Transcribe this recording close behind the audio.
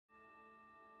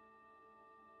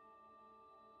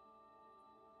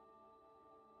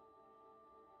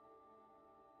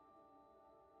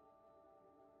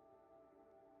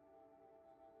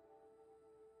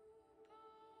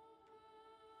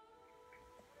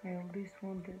I always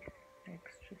wanted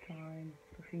extra time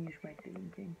to finish my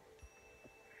painting.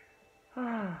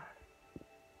 I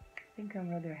think I'm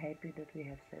rather happy that we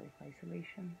have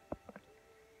self-isolation.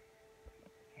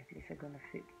 At least I'm gonna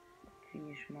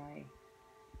finish my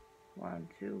 1,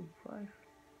 2, 5,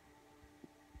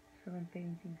 7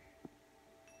 paintings.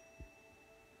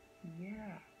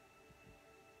 Yeah.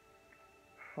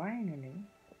 Finally,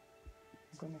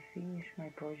 I'm gonna finish my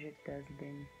project that's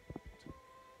been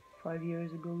 5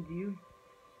 years ago due.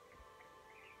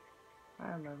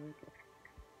 I love it.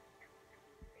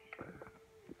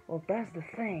 Well, that's the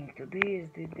thing. Today is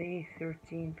the day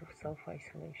 13th of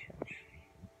self-isolation.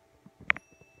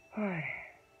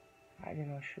 I don't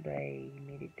know, should I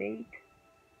meditate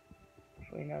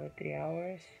for another 3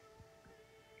 hours?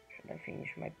 Should I finish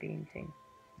my painting?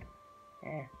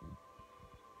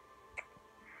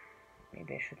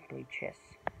 Maybe I should play chess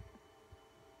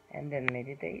and then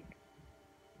meditate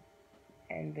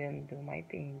and then do my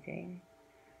painting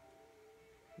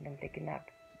and then take a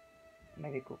nap.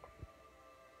 Maybe cook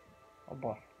or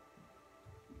both.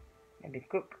 Maybe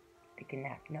cook, take a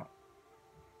nap. No,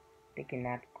 take a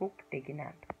nap, cook, take a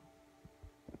nap.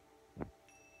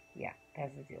 Yeah,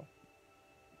 that's the deal.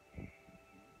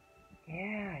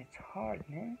 Yeah, it's hard,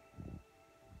 man,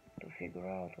 to figure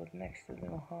out what next to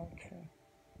do, how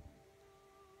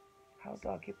to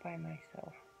occupy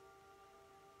myself.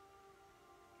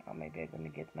 Or maybe I'm gonna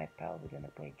get my pal, we're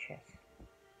gonna play chess.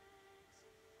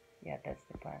 Yeah, that's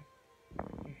the plan.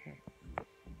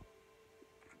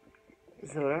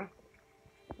 Zora,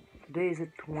 today is the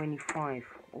 25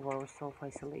 of our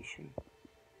self-isolation.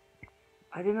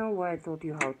 I don't know why I taught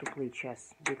you how to play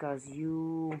chess, because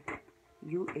you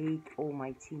ate all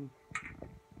my team.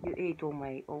 You ate all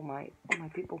my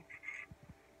people.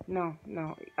 No,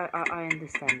 I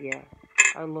understand. Yeah,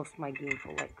 I lost my game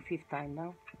for like 5th time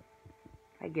now.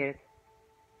 I get it.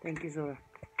 Thank you, Zora.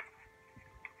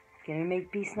 Can we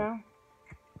make peace now?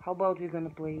 How about we're gonna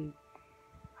play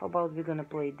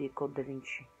the Code Da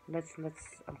Vinci? Let's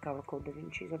uncover Code Da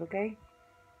Vinci. Is that okay?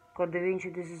 Code Da Vinci,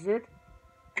 this is it.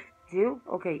 Deal?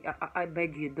 Okay. I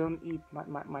beg you, don't eat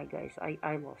my guys.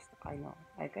 I lost. I know.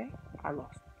 Okay. I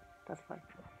lost. That's fine.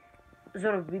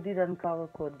 Zora, we did uncover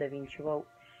Code Da Vinci. Well,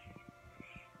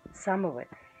 some of it.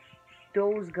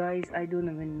 Those guys, I don't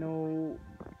even know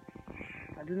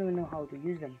how to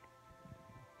use them.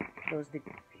 Those the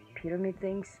pyramid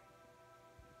things.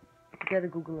 You gotta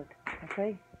Google it,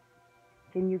 okay?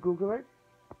 Can you Google it?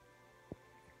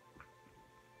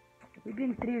 We've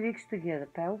been 3 weeks together,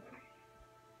 pal.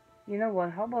 You know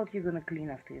what? How about you gonna clean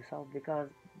after yourself, because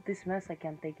this mess I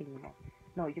can't take anymore.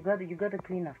 No, you gotta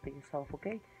clean after yourself,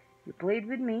 okay? You played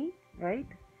with me, right?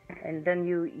 And then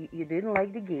you didn't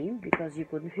like the game because you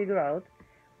couldn't figure out.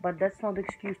 But that's not an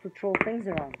excuse to throw things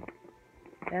around.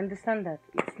 I understand that.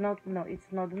 It's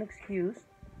not an excuse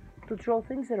to throw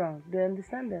things around. Do you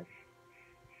understand that?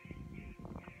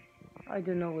 I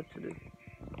don't know what to do.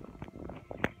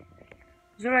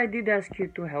 Zora, I did ask you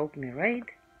to help me, right?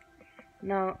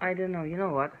 No, I don't know. You know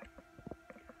what?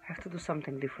 I have to do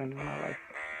something different in my life.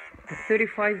 The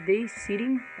 35 days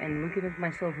sitting and looking at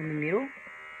myself in the mirror,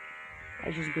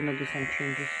 I'm just gonna do some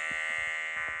changes.